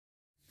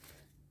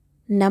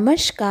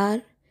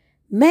नमस्कार।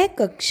 मैं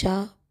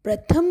कक्षा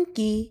प्रथम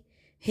की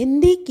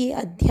हिंदी की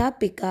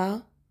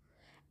अध्यापिका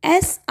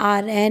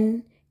SRN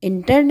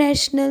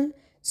इंटरनेशनल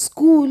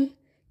स्कूल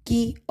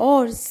की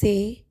ओर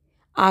से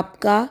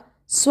आपका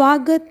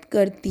स्वागत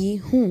करती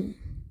हूँ।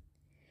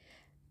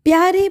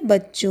 प्यारे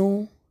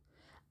बच्चों,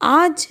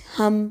 आज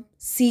हम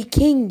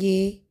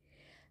सीखेंगे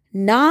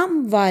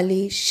नाम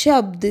वाले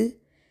शब्द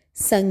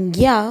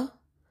संज्ञा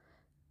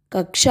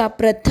कक्षा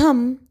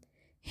प्रथम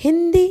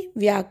हिंदी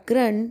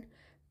व्याकरण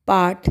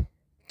पाठ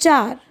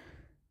 4।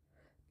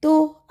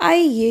 तो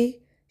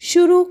आइए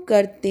शुरू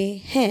करते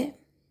हैं।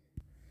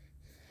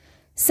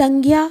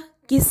 संज्ञा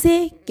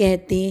किसे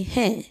कहते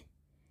हैं?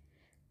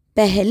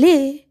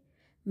 पहले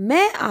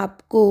मैं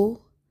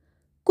आपको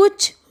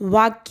कुछ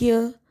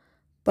वाक्य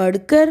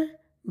पढ़कर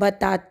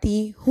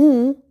बताती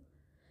हूँ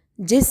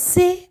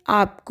जिससे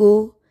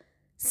आपको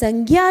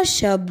संज्ञा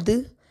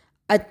शब्द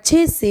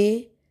अच्छे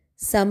से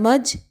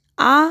समझ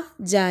आ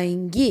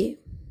जाएंगे।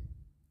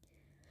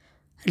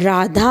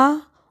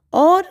 राधा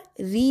और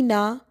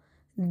रीना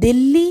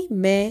दिल्ली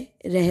में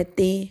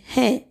रहते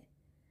हैं।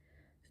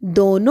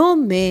 दोनों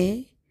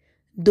में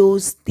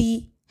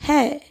दोस्ती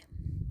है।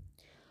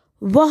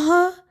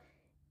 वह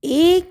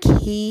एक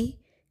ही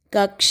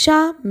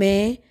कक्षा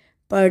में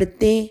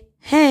पढ़ते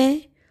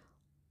हैं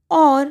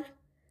और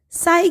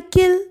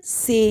साइकिल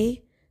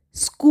से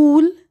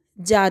स्कूल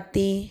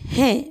जाते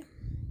हैं।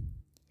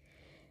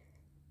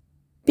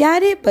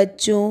 प्यारे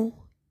बच्चों,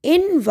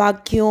 इन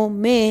वाक्यों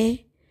में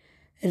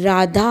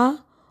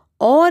राधा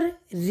और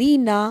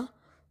रीना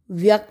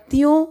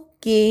व्यक्तियों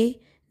के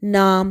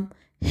नाम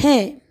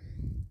हैं।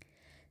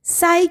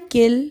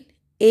 साइकिल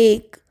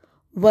एक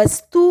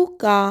वस्तु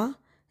का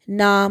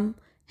नाम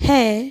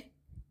है।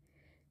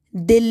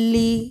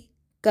 दिल्ली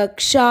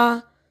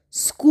कक्षा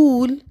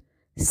स्कूल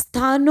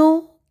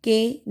स्थानों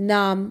के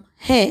नाम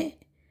हैं।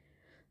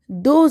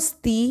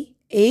 दोस्ती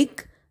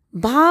एक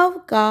भाव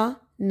का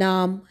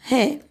नाम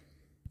है।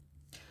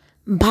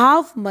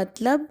 भाव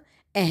मतलब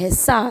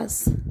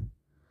एहसास।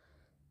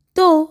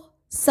 तो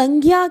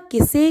संज्ञा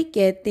किसे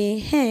कहते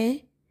हैं?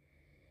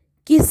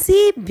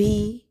 किसी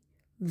भी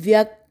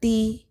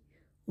व्यक्ति,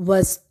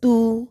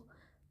 वस्तु,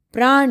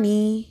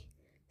 प्राणी,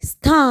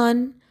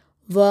 स्थान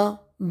व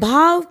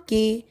भाव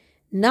के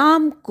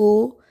नाम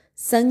को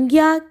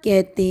संज्ञा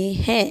कहते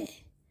हैं।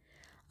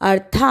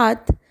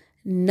 अर्थात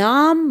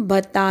नाम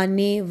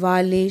बताने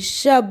वाले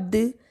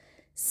शब्द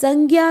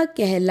संज्ञा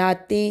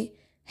कहलाते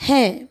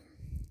हैं।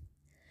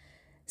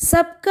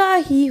 सबका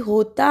ही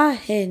होता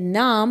है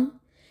नाम,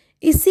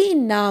 इसी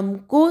नाम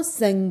को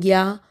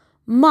संज्ञा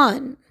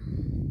मान।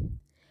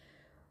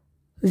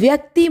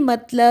 व्यक्ति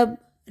मतलब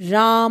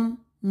राम,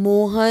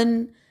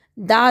 मोहन,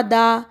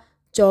 दादा,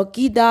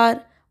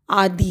 चौकीदार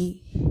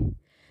आदि।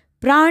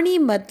 प्राणी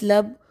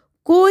मतलब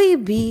कोई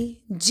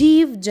भी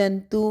जीव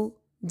जंतु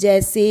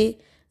जैसे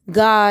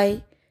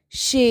गाय,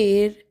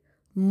 शेर,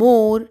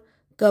 मोर,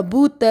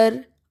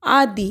 कबूतर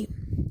आदि।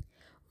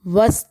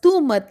 वस्तु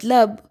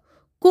मतलब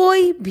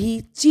कोई भी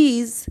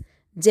चीज़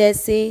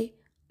जैसे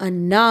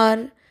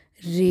अनार,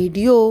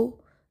 रेडियो,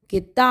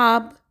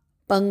 किताब,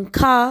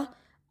 पंखा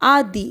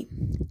आदि।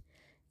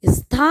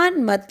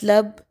 स्थान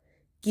मतलब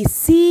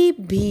किसी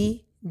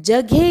भी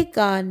जगह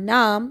का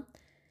नाम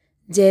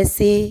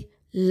जैसे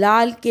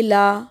लाल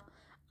किला,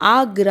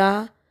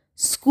 आगरा,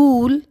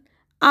 स्कूल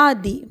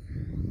आदि।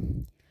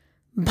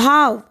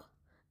 भाव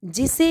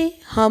जिसे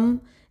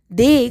हम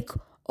देख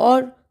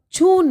और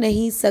छू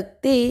नहीं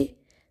सकते,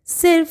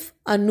 सिर्फ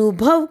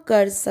अनुभव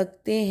कर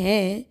सकते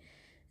हैं,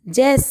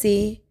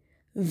 जैसे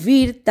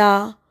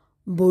वीरता,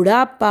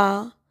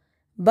 बुढ़ापा,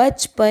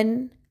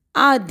 बचपन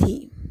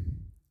आदि।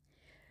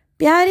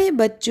 प्यारे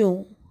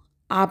बच्चों,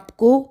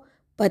 आपको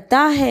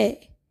पता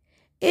है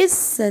इस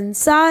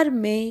संसार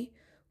में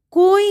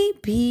कोई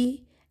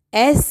भी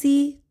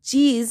ऐसी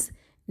चीज़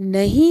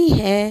नहीं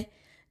है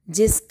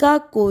जिसका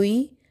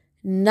कोई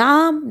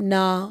नाम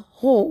ना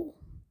हो।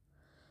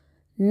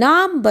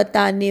 नाम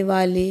बताने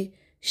वाले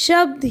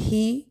शब्द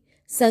ही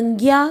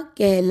संज्ञा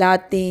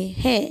कहलाते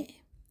हैं।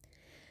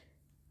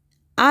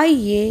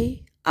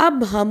 आइए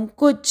अब हम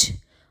कुछ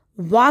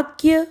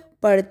वाक्य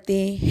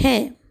पढ़ते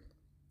हैं।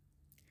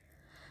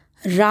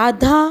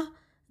 राधा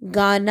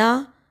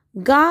गाना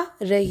गा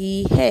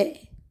रही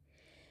है।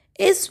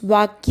 इस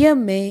वाक्य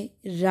में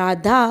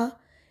राधा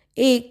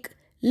एक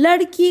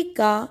लड़की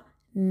का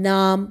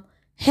नाम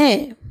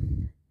है।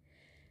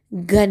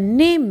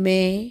 गन्ने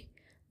में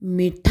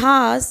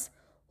मिठास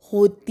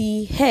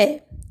होती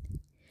है।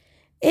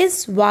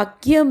 इस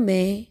वाक्य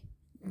में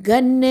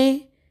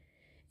गन्ने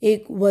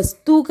एक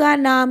वस्तु का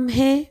नाम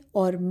है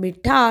और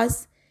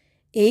मिठास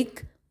एक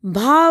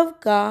भाव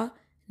का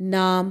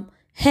नाम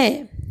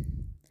है।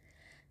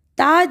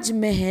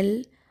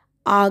 ताजमहल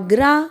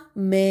आगरा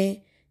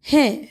में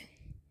है।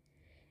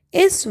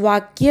 इस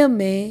वाक्य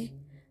में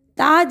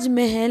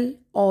ताजमहल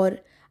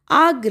और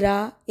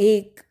आगरा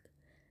एक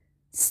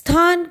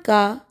स्थान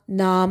का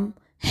नाम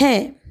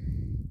है।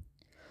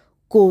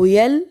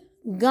 कोयल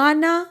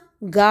गाना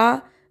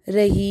गा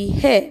रही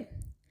है।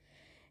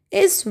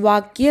 इस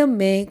वाक्य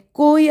में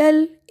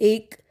कोयल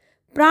एक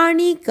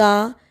प्राणी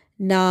का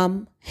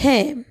नाम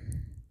है।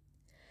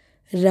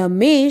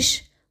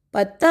 रमेश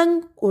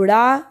पतंग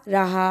उड़ा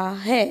रहा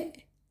है।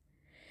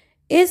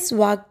 इस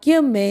वाक्य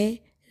में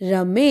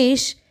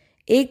रमेश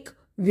एक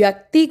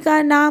व्यक्ति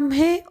का नाम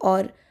है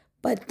और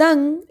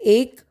पतंग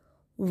एक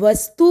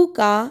वस्तु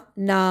का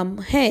नाम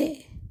है।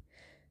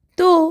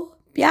 तो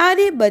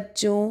प्यारे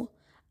बच्चों,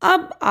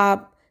 अब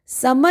आप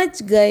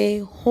समझ गए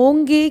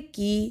होंगे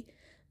कि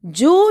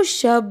जो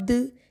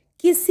शब्द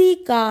किसी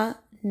का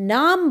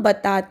नाम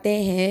बताते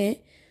हैं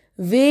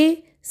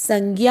वे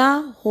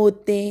संज्ञा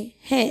होते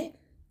हैं।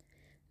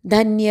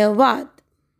 धन्यवाद।